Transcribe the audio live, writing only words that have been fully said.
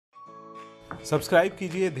Subscribe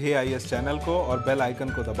कीजिए ध्येय IAS channel को और बेल आइकन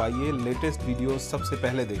को दबाइए लेटेस्ट वीडियो सबसे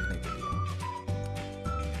पहले देखने के लिए।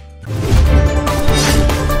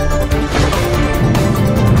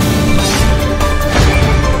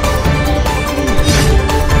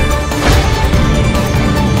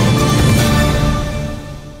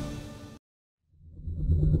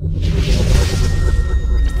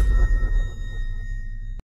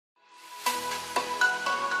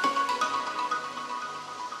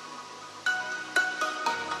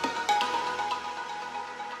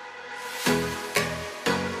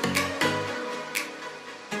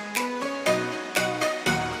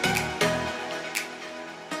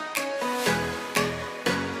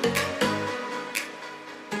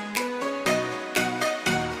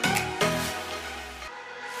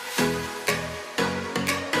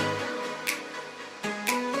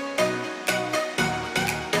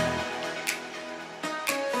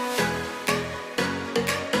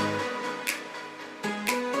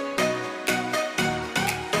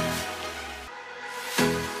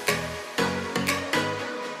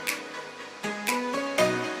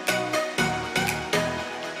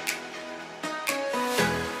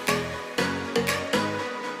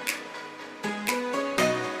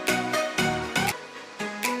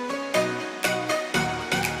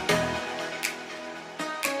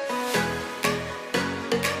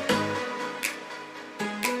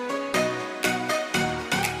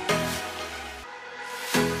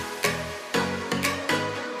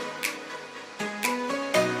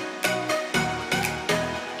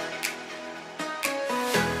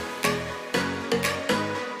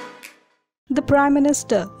 The Prime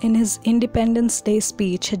Minister, in his Independence Day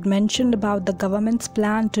speech, had mentioned about the government's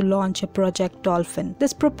plan to launch a Project Dolphin.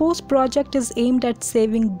 This proposed project is aimed at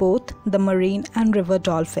saving both the marine and river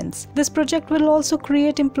dolphins. This project will also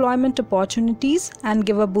create employment opportunities and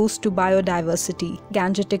give a boost to biodiversity.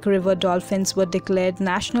 Gangetic river dolphins were declared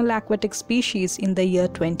national aquatic species in the year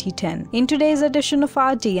 2010. In today's edition of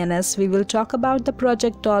our DNS, we will talk about the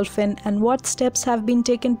Project Dolphin and what steps have been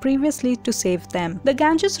taken previously to save them. The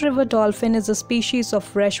Ganges river dolphin is a species of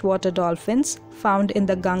freshwater dolphins found in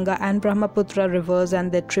the Ganga and Brahmaputra rivers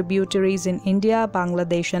and their tributaries in India,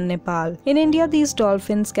 Bangladesh and Nepal. In India, these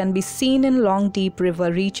dolphins can be seen in long deep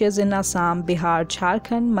river reaches in Assam, Bihar,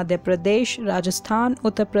 Jharkhand, Madhya Pradesh, Rajasthan,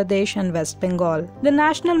 Uttar Pradesh and West Bengal. The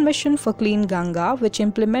National Mission for Clean Ganga, which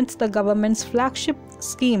implements the government's flagship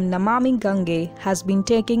scheme Namami Gange, has been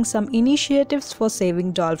taking some initiatives for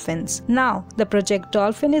saving dolphins. Now, the Project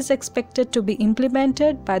Dolphin is expected to be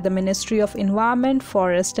implemented by the Ministry of Environment,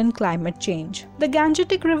 Forest and Climate Change. The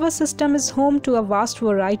Gangetic river system is home to a vast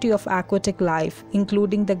variety of aquatic life,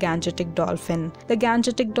 including the Gangetic dolphin. The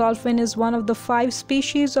Gangetic dolphin is one of the 5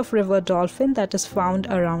 species of river dolphin that is found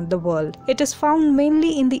around the world. It is found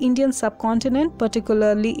mainly in the Indian subcontinent,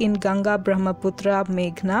 particularly in Ganga, Brahmaputra,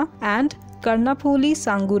 Meghna and Karnapuli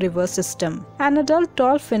Sangu river system. An adult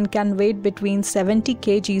dolphin can weigh between 70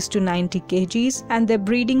 kg to 90 kg and their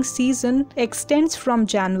breeding season extends from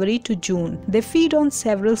January to June. They feed on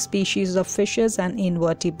several species of fishes and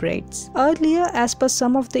invertebrates. Earlier, as per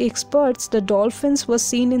some of the experts, the dolphins were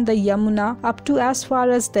seen in the Yamuna up to as far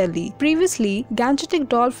as Delhi. Previously, Gangetic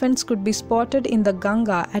dolphins could be spotted in the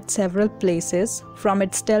Ganga at several places, from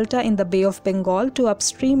its delta in the Bay of Bengal to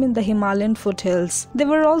upstream in the Himalayan foothills. They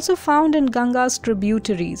were also found in Ganga's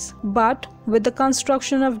tributaries, but with the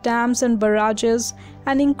construction of dams and barrages,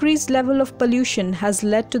 an increased level of pollution has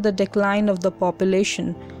led to the decline of the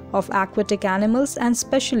population of aquatic animals and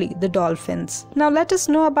especially the dolphins. Now let us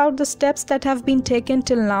know about the steps that have been taken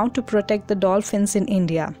till now to protect the dolphins in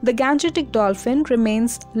India. The Gangetic dolphin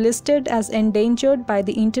remains listed as endangered by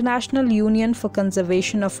the International Union for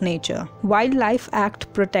Conservation of Nature, Wildlife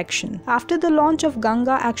Act Protection. After the launch of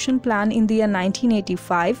Ganga Action Plan in the year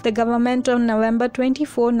 1985, the government on November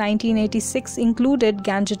 24, 1986 included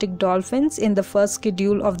Gangetic dolphins in the first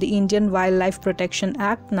schedule of the Indian Wildlife Protection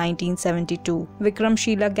Act 1972.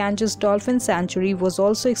 Vikramshila Ganges Dolphin Sanctuary was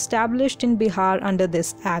also established in Bihar under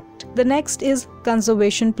this act. The next is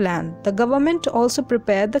Conservation Plan. The government also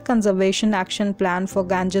prepared the Conservation Action Plan for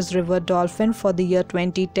Ganges River Dolphin for the year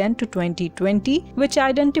 2010 to 2020, which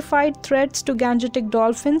identified threats to Gangetic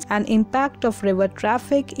dolphins and impact of river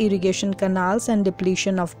traffic, irrigation canals and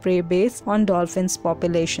depletion of prey base on dolphins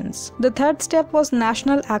populations. The third step was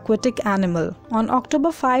National Aquatic Animal. On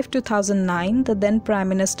October 5, 2009, the then Prime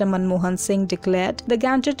Minister Manmohan Singh declared the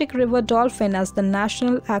Gangetic Gangetic river dolphin as the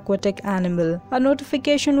national aquatic animal. A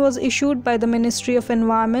notification was issued by the Ministry of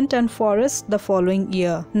Environment and Forests the following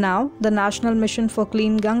year. Now, the National Mission for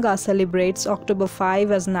Clean Ganga celebrates October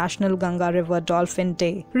 5 as National Ganga River Dolphin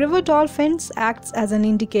Day. River dolphins acts as an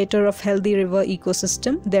indicator of healthy river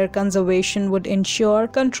ecosystem. Their conservation would ensure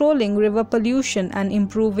controlling river pollution and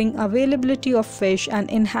improving availability of fish and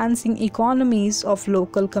enhancing economies of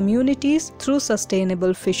local communities through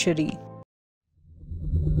sustainable fishery.